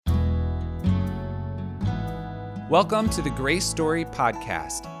Welcome to the Grace Story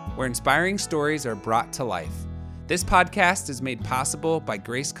Podcast, where inspiring stories are brought to life. This podcast is made possible by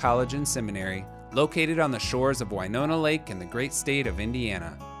Grace College and Seminary, located on the shores of Winona Lake in the great state of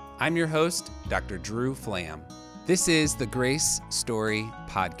Indiana. I'm your host, Dr. Drew Flam. This is the Grace Story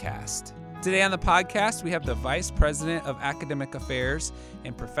Podcast. Today on the podcast, we have the Vice President of Academic Affairs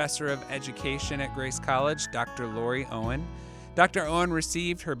and Professor of Education at Grace College, Dr. Lori Owen. Dr. Owen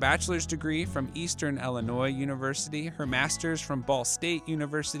received her bachelor's degree from Eastern Illinois University, her master's from Ball State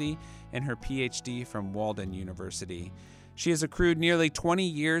University, and her PhD from Walden University. She has accrued nearly 20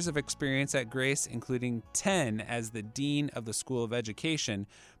 years of experience at Grace, including 10 as the Dean of the School of Education,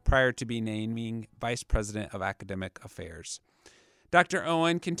 prior to being named Vice President of Academic Affairs. Dr.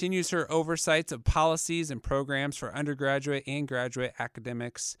 Owen continues her oversights of policies and programs for undergraduate and graduate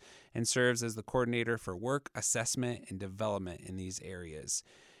academics and serves as the coordinator for work, assessment, and development in these areas.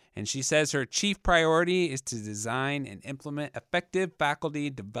 And she says her chief priority is to design and implement effective faculty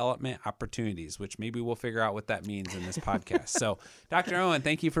development opportunities, which maybe we'll figure out what that means in this podcast. So, Dr. Owen,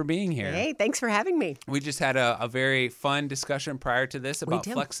 thank you for being here. Hey, thanks for having me. We just had a very fun discussion prior to this about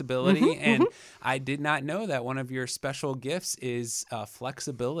flexibility, and I did not know that one of your special gifts is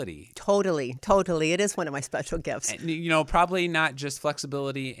flexibility. Totally. It is one of my special gifts. And, you know, probably not just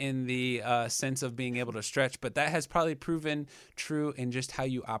flexibility in the sense of being able to stretch, but that has probably proven true in just how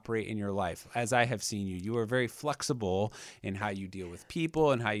you operate in your life. As I have seen you, you are very flexible in how you deal with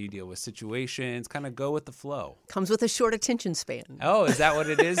people and how you deal with situations, kind of go with the flow. Comes with a short attention span. Oh, is that what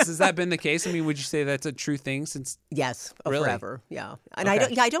it is? Has that been the case? I mean, would you say that's a true thing since? Yes, really? Forever. Yeah. And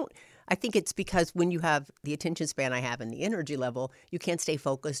Okay. I think it's because when you have the attention span I have and the energy level, you can't stay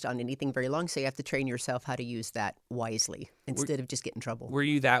focused on anything very long. So you have to train yourself how to use that wisely instead of just get in trouble. Were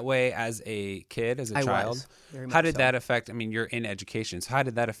you that way as a kid, as a I child? was, very much How did so. that affect, I mean, you're in education, so how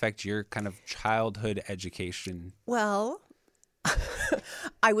did that affect your kind of childhood education? Well,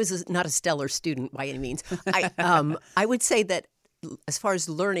 I was not a stellar student by any means. I would say that as far as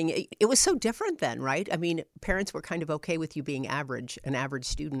learning, it was so different then, right? I mean, parents were kind of okay with you being average, an average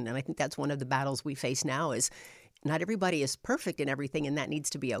student. And I think that's one of the battles we face now is not everybody is perfect in everything, and that needs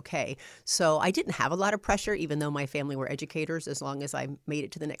to be okay. So I didn't have a lot of pressure, even though my family were educators. As long as I made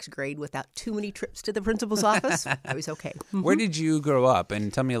it to the next grade without too many trips to the principal's office, I was okay. Where did you grow up?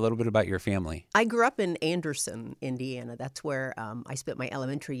 And tell me a little bit about your family. I grew up in Anderson, Indiana. That's where I spent my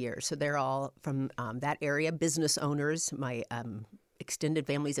elementary years. So they're all from that area, business owners. My extended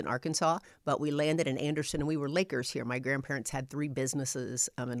families in Arkansas, but we landed in Anderson, and we were Lakers here. My grandparents had 3 businesses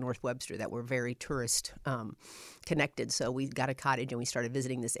in North Webster that were very tourist connected. So we got a cottage and we started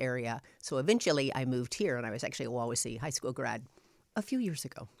visiting this area. So eventually I moved here, and I was actually a Wawasee high school grad a few years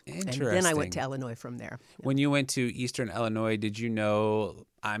ago. Interesting. And then I went to Illinois from there. When you went to Eastern Illinois, did you know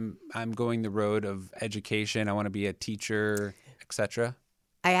I'm going the road of education, I want to be a teacher, etc.?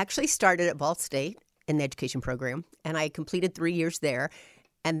 I actually started at Ball State in the education program, and I completed 3 years there.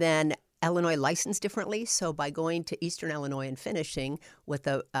 And then Illinois licensed differently. So by going to Eastern Illinois and finishing with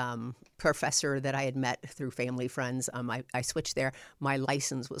a professor that I had met through family friends, I switched there. My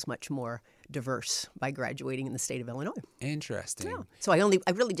license was much more diverse by graduating in the state of Illinois. Interesting. Yeah. So I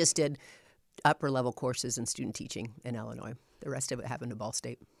really just did upper level courses in student teaching in Illinois. The rest of it happened at Ball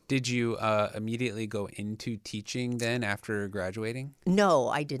State. Did you immediately go into teaching then after graduating? No,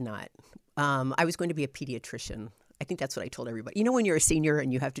 I did not. I was going to be a pediatrician. I think that's what I told everybody. You know, when you're a senior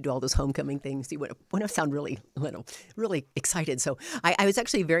and you have to do all those homecoming things, you want to sound really excited. So I was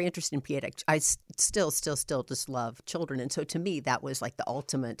actually very interested in pediatrics. I still just love children. And so to me, that was like the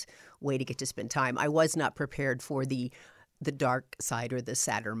ultimate way to get to spend time. I was not prepared for the dark side or the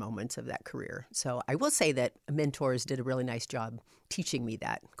sadder moments of that career. So I will say that mentors did a really nice job teaching me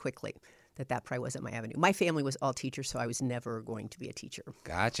that quickly. That probably wasn't my avenue. My family was all teachers, so I was never going to be a teacher.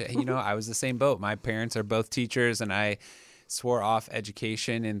 Gotcha. You know, I was the same boat. My parents are both teachers, and I swore off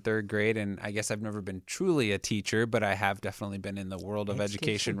education in 3rd grade, and I guess I've never been truly a teacher, but I have definitely been in the world of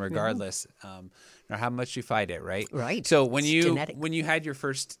education regardless. No matter how much you fight it, right? Right. So when genetic. when you had your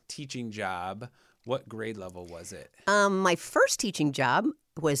first teaching job, what grade level was it? My first teaching job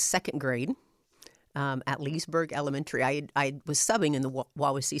was 2nd grade. At Leesburg Elementary. I was subbing in the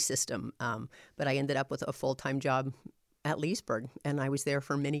Wawasee system, but I ended up with a full-time job at Leesburg, and I was there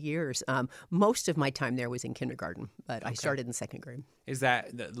for many years. Most of my time there was in kindergarten, but I started in 2nd grade. Is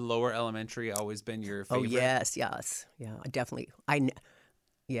that the lower elementary always been your favorite? Oh, yes. Yeah, definitely. I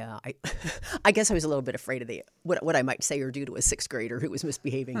guess I was a little bit afraid of what I might say or do to a 6th grader who was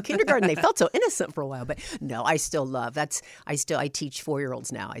misbehaving. Kindergarten, they felt so innocent for a while, but no, I still love I teach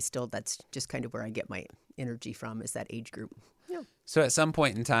 4-year-olds now. That's just kind of where I get my energy from, is that age group. Yeah. So at some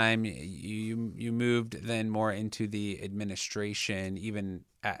point in time, you moved then more into the administration, even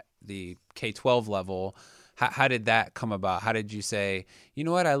at the K-12 level. How did that come about? How did you say, you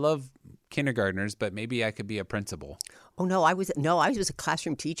know what, I love kindergartners, but maybe I could be a principal? Oh no, I was a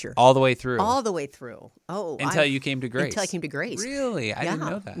classroom teacher All the way through? all the way through. Until you came to Grace? Until I came to Grace. Really? I didn't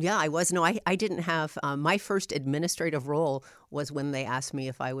know that. Yeah, I was. No, I didn't have my first administrative role was when they asked me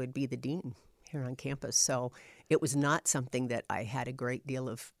if I would be the dean here on campus. So it was not something that I had a great deal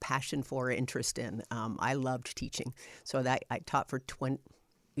of passion for or interest in. I loved teaching. So that I taught for 20.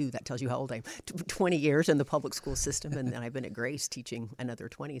 Ooh, that tells you how old I am. 20 years in the public school system, and then I've been at Grace teaching another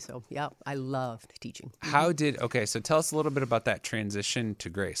 20. So, yeah, I loved teaching. So tell us a little bit about that transition to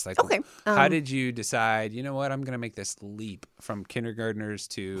Grace. How did you decide, you know what, I'm going to make this leap from kindergartners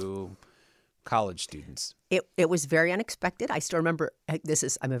to college students? It was very unexpected. I still remember,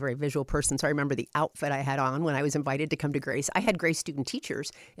 I'm a very visual person, so I remember the outfit I had on when I was invited to come to Grace. I had Grace student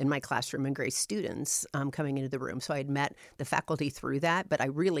teachers in my classroom and Grace students coming into the room. So I had met the faculty through that, but I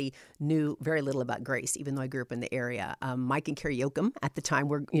really knew very little about Grace, even though I grew up in the area. Mike and Carrie Yoakum at the time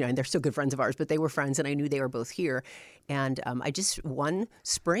were, and they're still good friends of ours, but they were friends, and I knew they were both here. And one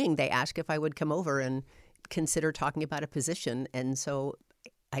spring, they asked if I would come over and consider talking about a position. And so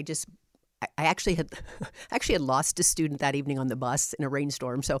I actually had lost a student that evening on the bus in a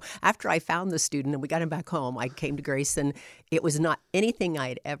rainstorm. So after I found the student and we got him back home, I came to Grace, and it was not anything I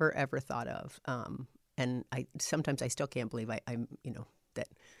had ever thought of. And sometimes I still can't believe that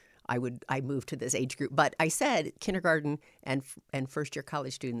I moved to this age group. But I said kindergarten and first year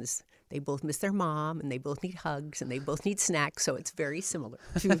college students, they both miss their mom, and they both need hugs, and they both need snacks. So it's very similar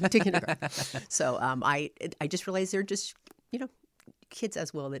to kindergarten. So I just realized they're just kids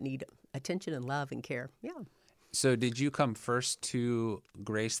as well that need attention and love and care. Yeah. So did you come first to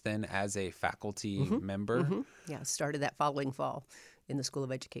Grace then as a faculty member? Mm-hmm. Yeah, started that following fall in the School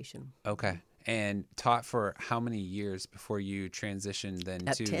of Education. Okay. And taught for how many years before you transitioned then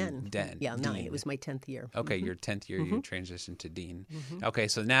to 10. Yeah, 9. Dean? It was my 10th year. Okay, your 10th year you transitioned to dean. Okay,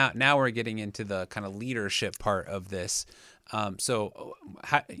 so now we're getting into the kind of leadership part of this.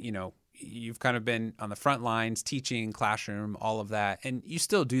 You've kind of been on the front lines, teaching, classroom, all of that, and you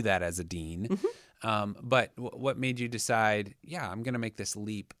still do that as a dean. But what made you decide, I'm going to make this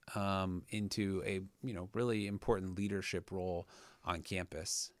leap into a really important leadership role on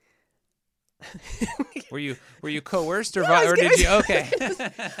campus? Were you coerced or did you? Okay.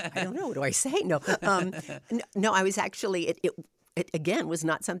 I don't know. What do I say? No. No, I was actually it again was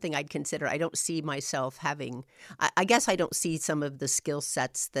not something I'd consider. I don't see myself having, I guess I don't see some of the skill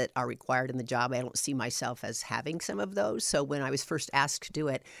sets that are required in the job. I don't see myself as having some of those. So when I was first asked to do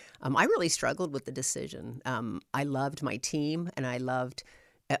it, I really struggled with the decision. I loved my team, and I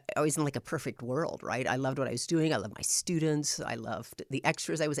was in like a perfect world, right? I loved what I was doing. I loved my students. I loved the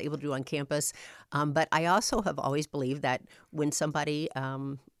extras I was able to do on campus. But I also have always believed that when someone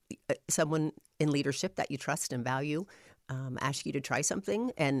in leadership that you trust and value, ask you to try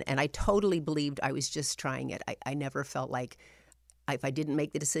something. And I totally believed I was just trying it. I never felt like if I didn't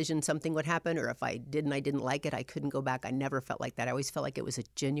make the decision, something would happen, or if I didn't like it, I couldn't go back. I never felt like that. I always felt like it was a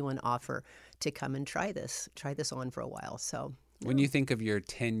genuine offer to come and try this on for a while. So when you think of your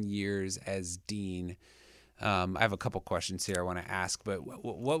 10 years as dean, I have a couple questions here I want to ask, but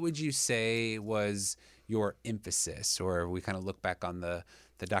what would you say was your emphasis, or we kind of look back on the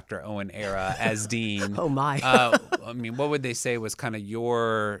Dr. Owen era as dean? Oh, my. What would they say was kind of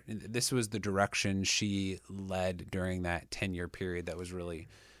this was the direction she led during that 10-year period that was really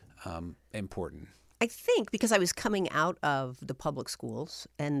important? I think because I was coming out of the public schools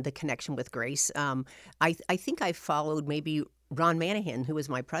and the connection with Grace, I think I followed maybe Ron Manahan, who was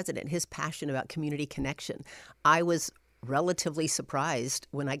my president, his passion about community connection. I was relatively surprised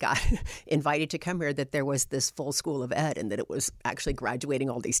when I got invited to come here that there was this full school of ed and that it was actually graduating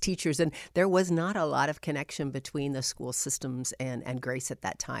all these teachers. And there was not a lot of connection between the school systems and Grace at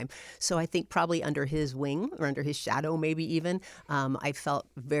that time. So I think probably under his wing or under his shadow, maybe even, I felt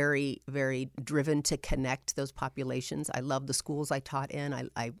very, very driven to connect those populations. I loved the schools I taught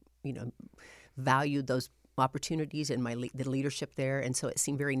in. I valued those opportunities and the leadership there, and so it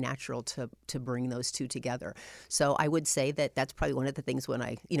seemed very natural to bring those two together. So I would say that that's probably one of the things when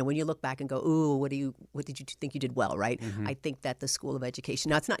when you look back and go, ooh, what did you think you did well, right? Mm-hmm. I think that the School of Education.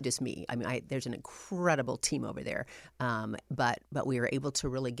 Now it's not just me. I mean, there's an incredible team over there, but we were able to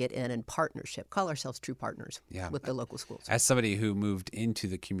really get in partnership, call ourselves true partners with the local schools. As somebody who moved into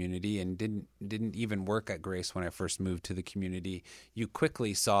the community and didn't even work at Grace when I first moved to the community, you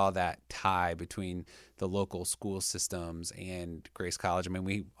quickly saw that tie between the local school systems and Grace College. I mean,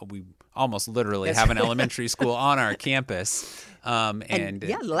 we almost literally have an elementary school on our campus. And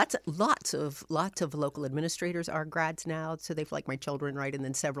yeah, lots of local administrators are grads now, so they feel like my children, right? And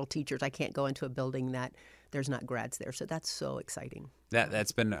then several teachers. I can't go into a building that there's not grads there, so that's so exciting.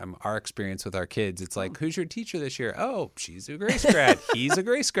 That's been our experience with our kids. It's like, who's your teacher this year? Oh, she's a Grace grad. He's a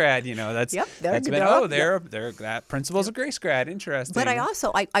Grace grad. You know, that's been. Oh, that principal's a Grace grad. Interesting. But I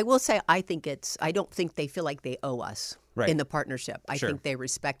also, I will say, I don't think they feel like they owe us in the partnership. I think they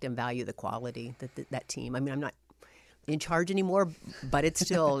respect and value the quality that team. I mean, I'm not in charge anymore, but it's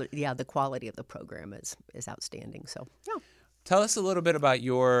still, the quality of the program is outstanding. So, yeah. Tell us a little bit about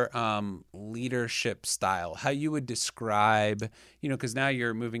your leadership style, how you would describe, because now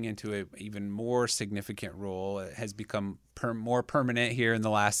you're moving into an even more significant role. It has become more permanent here in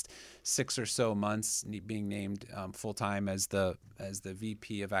the last 6 or so months, being named full-time as the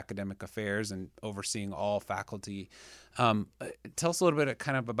VP of Academic Affairs and overseeing all faculty. Tell us a little bit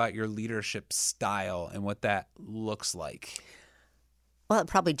kind of about your leadership style and what that looks like. Well, it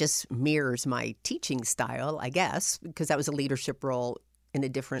probably just mirrors my teaching style, I guess, because that was a leadership role in a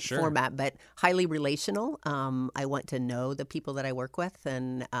different format, but highly relational. I want to know the people that I work with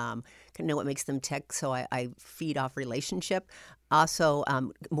and know what makes them tick, so I feed off relationship. Also,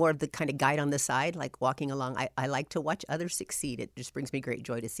 more of the kind of guide on the side, like walking along. I like to watch others succeed. It just brings me great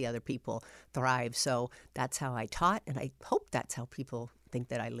joy to see other people thrive. So that's how I taught, and I hope that's how people think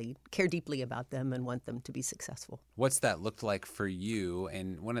that I lead, care deeply about them, and want them to be successful. What's that looked like for you?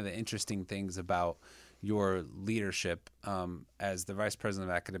 And one of the interesting things about your leadership as the Vice President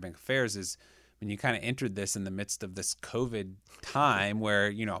of Academic Affairs is when you kind of entered this in the midst of this COVID time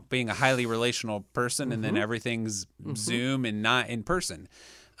where, being a highly relational person and then everything's Zoom and not in person.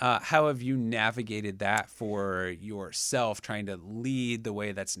 How have you navigated that for yourself, trying to lead the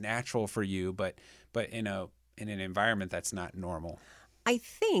way that's natural for you, but in an environment that's not normal? I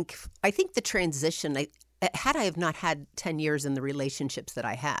think the transition, had I have not had 10 years in the relationships that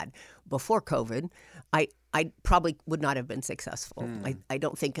I had before COVID, I probably would not have been successful. I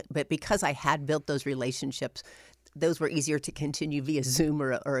don't think, but because I had built those relationships, those were easier to continue via Zoom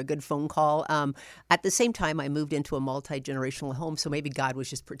or a good phone call. At the same time, I moved into a multi-generational home, so maybe God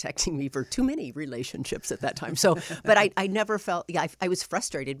was just protecting me for too many relationships at that time. So, but I never felt, I was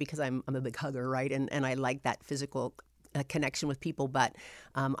frustrated because I'm a big hugger, right? And I like that physical connection with people, but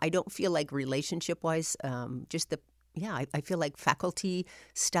I don't feel like relationship-wise, I feel like faculty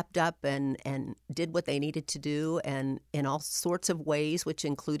stepped up and did what they needed to do, and in all sorts of ways, which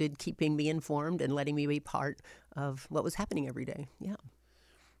included keeping me informed and letting me be part of what was happening every day. Yeah.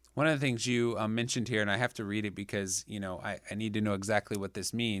 One of the things you mentioned here, and I have to read it because, I need to know exactly what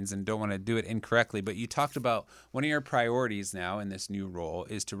this means and don't want to do it incorrectly, but you talked about one of your priorities now in this new role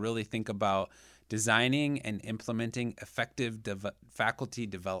is to really think about designing and implementing effective faculty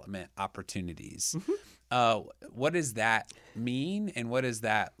development opportunities. What does that mean, and what does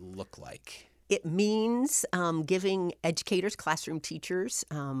that look like? It means giving educators, classroom teachers,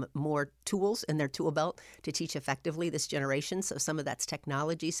 more tools in their tool belt to teach effectively this generation. So some of that's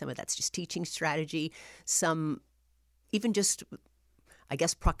technology, some of that's just teaching strategy, some even just, I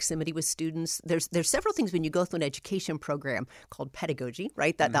guess, proximity with students. There's several things when you go through an education program called pedagogy,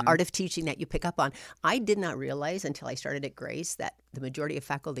 right? That the art of teaching that you pick up on. I did not realize until I started at Grace that the majority of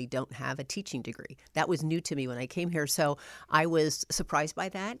faculty don't have a teaching degree. That was new to me when I came here. So I was surprised by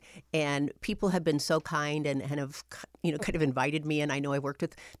that. And people have been so kind and have, kind of invited me. And I know I worked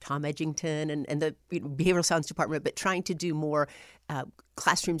with Tom Edgington and the behavioral science department, but trying to do more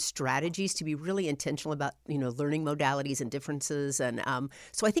classroom strategies to be really intentional about, learning modalities and differences. And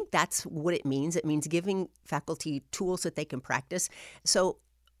so I think that's what it means. It means giving faculty tools that they can practice. So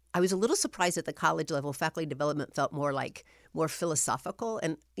I was a little surprised at the college level. Faculty development felt more philosophical.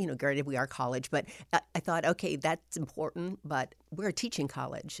 And, granted, we are college, but I thought, okay, that's important, but we're a teaching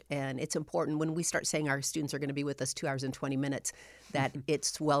college. And it's important when we start saying our students are going to be with us 2 hours and 20 minutes, that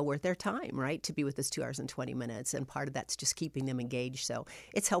it's well worth their time, right, to be with us 2 hours and 20 minutes. And part of that's just keeping them engaged. So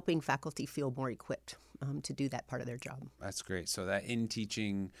it's helping faculty feel more equipped to do that part of their job. That's great. So that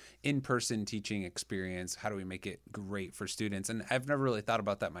in-person teaching experience, how do we make it great for students? And I've never really thought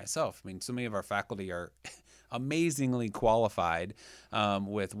about that myself. I mean, so many of our faculty are amazingly qualified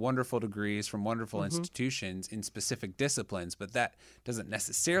with wonderful degrees from wonderful institutions in specific disciplines, but that doesn't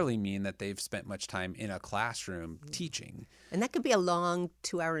necessarily mean that they've spent much time in a classroom teaching. And that could be a long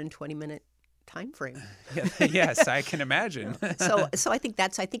 2 hour and 20 minute time frame. Yes, I can imagine. So I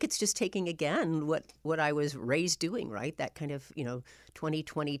think it's just taking again what I was raised doing, right? That kind of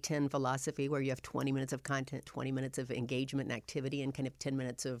 20-20-10 philosophy where you have 20 minutes of content, 20 minutes of engagement and activity, and kind of 10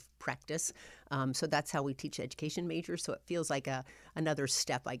 minutes of practice. So that's how we teach education majors. So it feels like another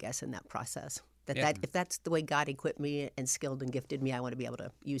step, I guess, in that process. That if that's the way God equipped me and skilled and gifted me, I want to be able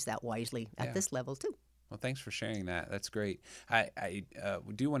to use that wisely at this level too. Well, thanks for sharing that. That's great. I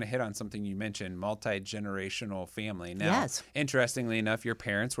do want to hit on something you mentioned, multi-generational family. Now, Interestingly enough, your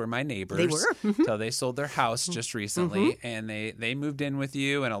parents were my neighbors. They were. So they sold their house just recently, and they moved in with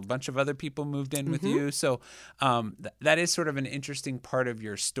you, and a bunch of other people moved in with you. So that is sort of an interesting part of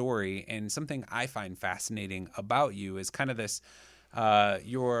your story, and something I find fascinating about you is kind of this,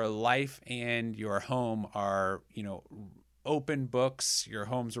 your life and your home are, open books. Your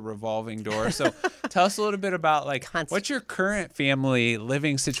home's a revolving door. So tell us a little bit about what's your current family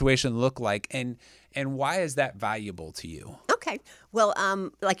living situation look like, and why is that valuable to you? Okay. Well,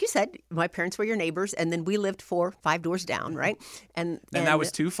 like you said, my parents were your neighbors, and then we lived 4-5 doors down, right? And that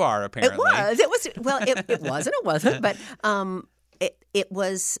was too far, apparently. It was. Well, it wasn't. But it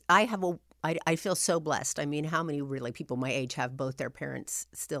was. I feel so blessed. I mean, how many really people my age have both their parents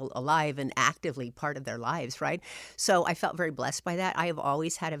still alive and actively part of their lives, right? So I felt very blessed by that. I have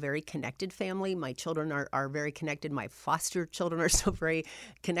always had a very connected family. My children are very connected. My foster children are so very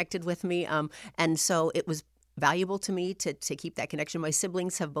connected with me. And so it was valuable to me to keep that connection. My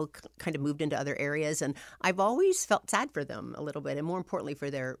siblings have both kind of moved into other areas, and I've always felt sad for them a little bit, and more importantly for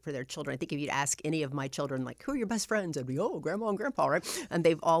their children. I think if you'd ask any of my children, who are your best friends, I'd be, Grandma and Grandpa, right? And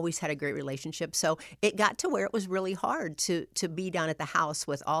they've always had a great relationship. So it got to where it was really hard to be down at the house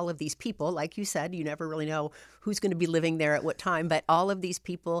with all of these people. Like you said, you never really know who's going to be living there at what time, but all of these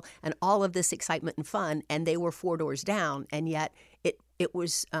people and all of this excitement and fun, and they were 4 doors down, and yet it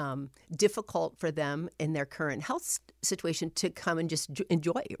was difficult for them in their current health situation to come and just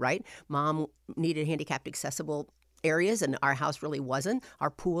enjoy, right? Mom needed handicapped accessible areas, and our house really wasn't.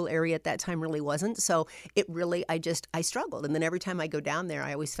 Our pool area at that time really wasn't. So it really, I struggled. And then every time I go down there,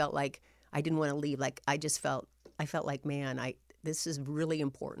 I always felt like I didn't want to leave. I felt like, man, this is really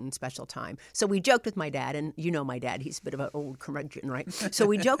important, special time. So we joked with my dad, and my dad, he's a bit of an old curmudgeon, right? So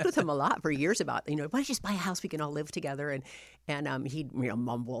we joked with him a lot for years about, why don't you just buy a house we can all live together? And he'd,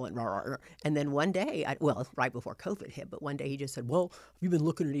 mumble and rah. And then one day, right before COVID hit, but one day he just said, well, have you been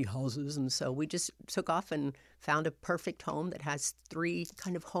looking at any houses? And so we just took off and found a perfect home that has 3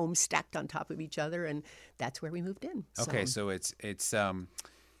 kind of homes stacked on top of each other, and that's where we moved in. Okay, so it's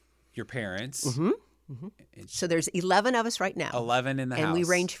your parents. Mm-hmm. So there's 11 of us right now. 11 in the house. And we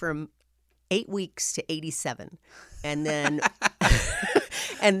range from 8 weeks to 87. And then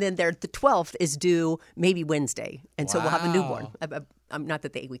and then the 12th is due maybe Wednesday. And so we'll have a newborn. Not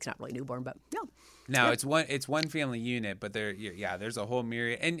that the 8 weeks not really newborn, but no. Now it's one family unit, but there's a whole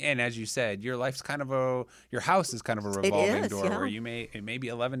myriad. And as you said, your life's your house is kind of a revolving door where it may be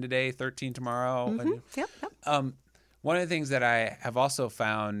 11 today, 13 tomorrow. Mm-hmm. Yep. One of the things that I have also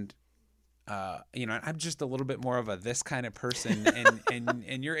found, I'm just a little bit more of this kind of person,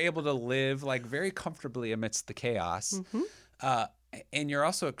 and you're able to live very comfortably amidst the chaos. Mm-hmm. And you're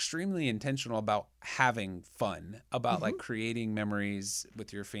also extremely intentional about having fun, about creating memories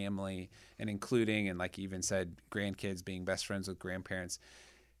with your family, and including, and like you even said, grandkids, being best friends with grandparents.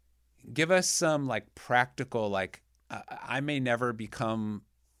 Give us some practical, I may never become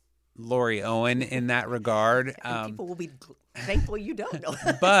Lori Owen in that regard. People will be thankful you don't know.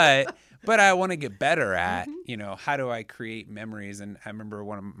 But I want to get better at, how do I create memories? And I remember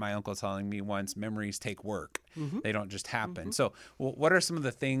one of my uncle telling me once, memories take work. Mm-hmm. They don't just happen. Mm-hmm. So what are some of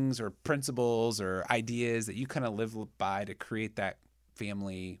the things or principles or ideas that you kind of live by to create that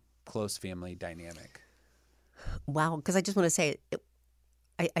close family dynamic? Wow. Because I just want to say,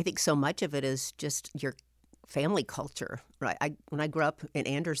 I think so much of it is just your family culture, right? When I grew up in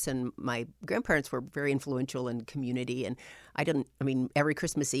Anderson, my grandparents were very influential in community, and every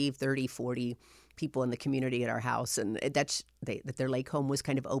Christmas Eve, 30, 40 people in the community at our house, and that their lake home was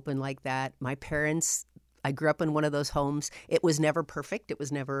kind of open like that. My parents, I grew up in one of those homes. It was never perfect. It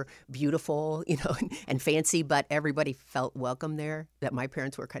was never beautiful, and fancy, but everybody felt welcome there, that my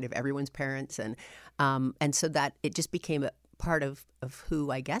parents were kind of everyone's parents, and so that it just became a part of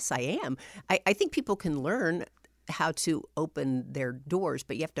who I guess I am. I think people can learn how to open their doors,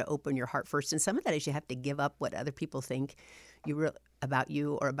 but you have to open your heart first. And some of that is you have to give up what other people think about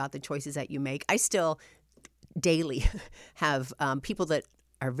you or about the choices that you make. I still daily have people that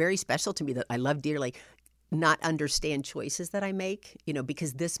are very special to me that I love dearly not understand choices that I make,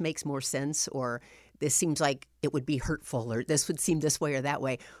 because this makes more sense, or this seems like it would be hurtful, or this would seem this way or that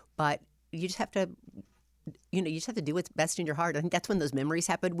way. But you just have to, you just have to do what's best in your heart. I think that's when those memories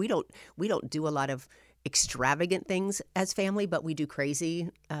happen. We don't do a lot of extravagant things as family, but we do crazy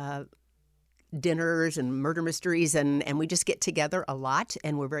dinners and murder mysteries, and we just get together a lot,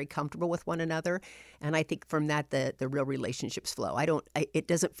 and we're very comfortable with one another. And I think from that, the real relationships flow. It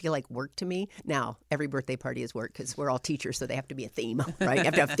doesn't feel like work to me. Now, every birthday party is work because we're all teachers, so they have to be a theme, right? You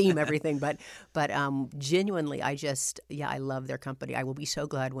have to have theme everything. But genuinely, I love their company. I will be so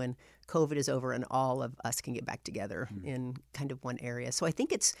glad when COVID is over and all of us can get back together in kind of one area. So I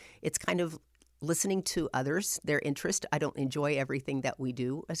think it's kind of listening to others, their interest. I don't enjoy everything that we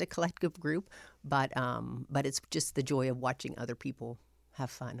do as a collective group, but it's just the joy of watching other people have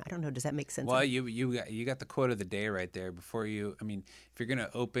fun. I don't know. Does that make sense? Well, you got the quote of the day right there. If you're going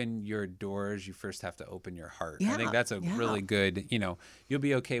to open your doors, you first have to open your heart. Yeah, I think that's a really good, you'll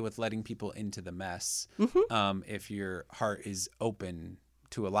be okay with letting people into the mess if your heart is open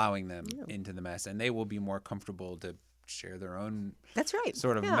to allowing them into the mess, and they will be more comfortable to share their own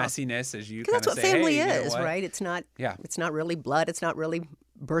sort of messiness as you kind of say. That's what family is, what? right? It's not really blood. It's not really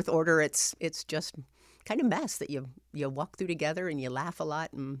birth order. It's just kind of mess that you walk through together and you laugh a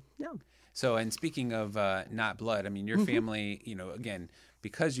lot So, and speaking of not blood, I mean, your family, again,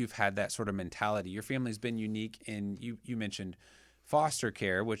 because you've had that sort of mentality, your family's been unique in, you mentioned foster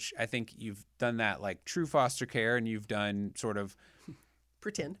care, which I think you've done that like true foster care, and you've done sort of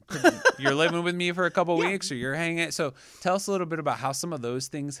pretend. You're living with me for a couple weeks, or you're hanging. So tell us a little bit about how some of those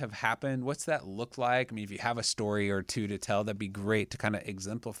things have happened. What's that look like? I mean, if you have a story or two to tell, that'd be great to kind of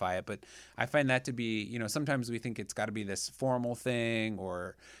exemplify it. But I find that to be, sometimes we think it's got to be this formal thing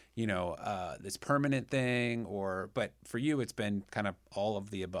or, this permanent thing, but for you, it's been kind of all of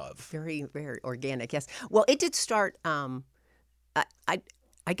the above. Very, very organic. Yes. Well, it did start,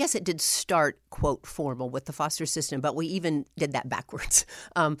 I guess it did start, quote, formal with the foster system, but we even did that backwards.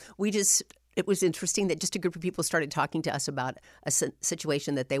 It was interesting that just a group of people started talking to us about a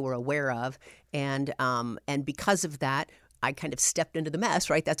situation that they were aware of. And because of that, I kind of stepped into the mess,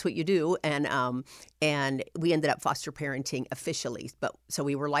 right? That's what you do. And we ended up foster parenting officially. But so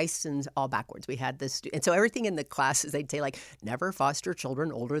we were licensed all backwards. We had this. And so everything in the classes, they'd say like, never foster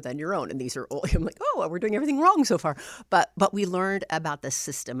children older than your own. And these are old. I'm like, oh, well, we're doing everything wrong so far. But we learned about the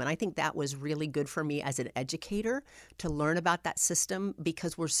system. And I think that was really good for me as an educator to learn about that system,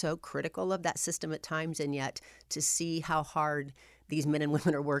 because we're so critical of that system at times. And yet to see how hard these men and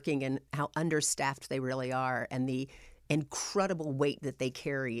women are working and how understaffed they really are, and the incredible weight that they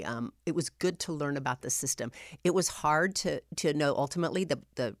carry. It was good to learn about the system. It was hard to know ultimately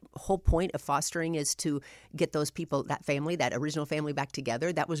the whole point of fostering is to get those people, that family, that original family back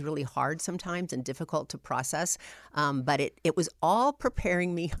together. That was really hard sometimes and difficult to process. But it was all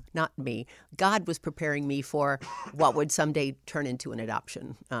preparing me, not me. God was preparing me for what would someday turn into an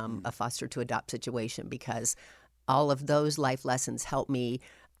adoption, a foster to adopt situation, because all of those life lessons helped me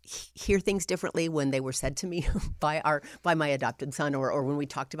hear things differently when they were said to me by my adopted son, or when we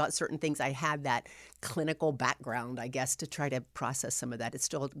talked about certain things. I had that clinical background, I guess, to try to process some of that. It's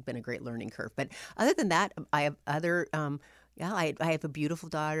still been a great learning curve. But other than that, I have other, I have a beautiful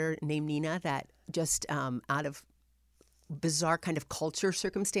daughter named Nina that just out of bizarre kind of culture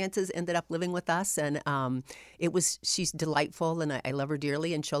circumstances ended up living with us, and she's delightful, and I love her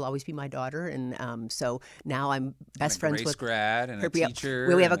dearly, and she'll always be my daughter. And so now I'm best friends with grad and her. A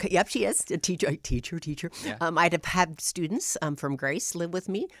teacher. We have she is a teacher. Yeah. I'd have had students from Grace live with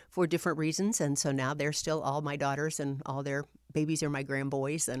me for different reasons, and so now they're still all my daughters, and all their babies are my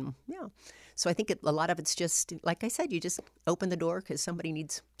grandboys, and so I think a lot of it's just, like I said, you just open the door because somebody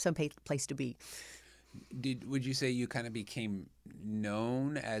needs some place to be. Would you say you kind of became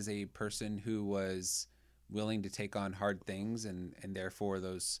known as a person who was willing to take on hard things, and therefore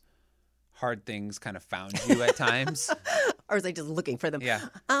those hard things kind of found you at times? Or was I just looking for them? Yeah.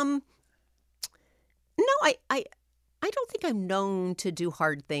 No, I don't think I'm known to do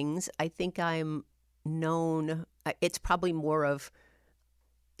hard things. I think I'm known, it's probably more of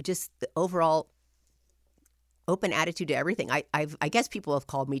just the overall open attitude to everything. I guess people have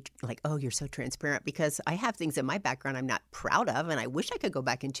called me like, oh, you're so transparent, because I have things in my background I'm not proud of, and I wish I could go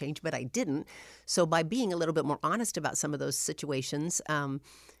back and change, but I didn't. So by being a little bit more honest about some of those situations,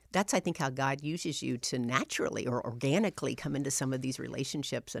 that's, I think, how God uses you to naturally or organically come into some of these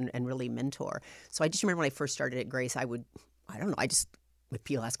relationships and really mentor. So I just remember when I first started at Grace, if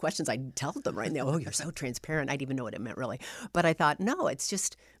people ask questions, I'd tell them right now, oh, you're so transparent. I didn't even know what it meant, really. But I thought, no, it's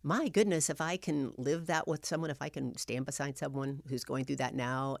just, my goodness, if I can live that with someone, if I can stand beside someone who's going through that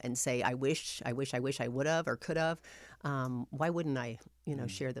now and say, I wish I would have or could have, why wouldn't I,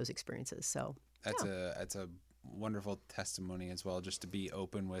 share those experiences? So that's a wonderful testimony as well, just to be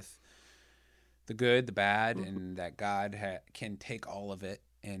open with the good, the bad, and that God can take all of it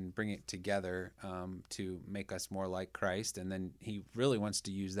and bring it together to make us more like Christ. And then he really wants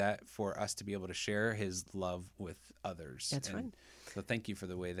to use that for us to be able to share his love with others. That's right. So thank you for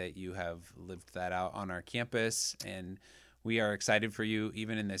the way that you have lived that out on our campus. And we are excited for you,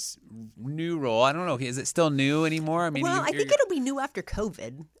 even in this new role. I don't know, is it still new anymore? I mean, well, I think it'll be new after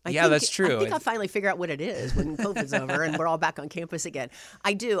COVID. That's true. I think I'll finally figure out what it is when COVID's over and we're all back on campus again.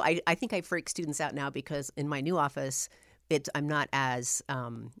 I do. I think I freak students out now because in my new office, I'm not as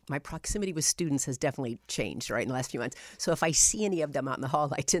my proximity with students has definitely changed in the last few months. So if I see any of them out in the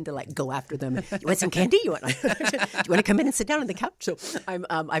hall, I tend to go after them. You want some candy? Do you want to come in and sit down on the couch? So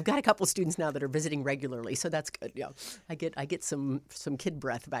I've got a couple students now that are visiting regularly, so that's good. Yeah, I get some kid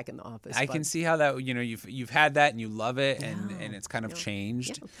breath back in the office. I can see how that you've had that and you love it, and it's kind of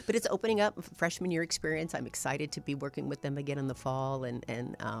changed. Yeah. But it's opening up freshman year experience. I'm excited to be working with them again in the fall,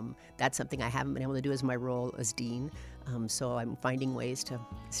 and that's something I haven't been able to do as my role as dean. So I'm finding ways to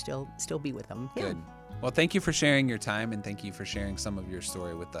still be with them. Yeah. Good. Well, thank you for sharing your time, and thank you for sharing some of your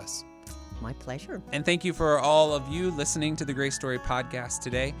story with us. My pleasure. And thank you for all of you listening to the Grace Story podcast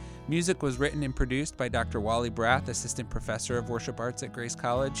today. Music was written and produced by Dr. Wally Brath, Assistant Professor of Worship Arts at Grace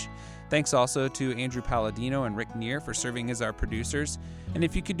College. Thanks also to Andrew Palladino and Rick Neer for serving as our producers. And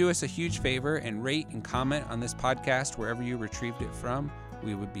if you could do us a huge favor and rate and comment on this podcast wherever you retrieved it from,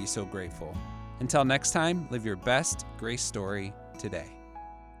 we would be so grateful. Until next time, live your best Grace story today.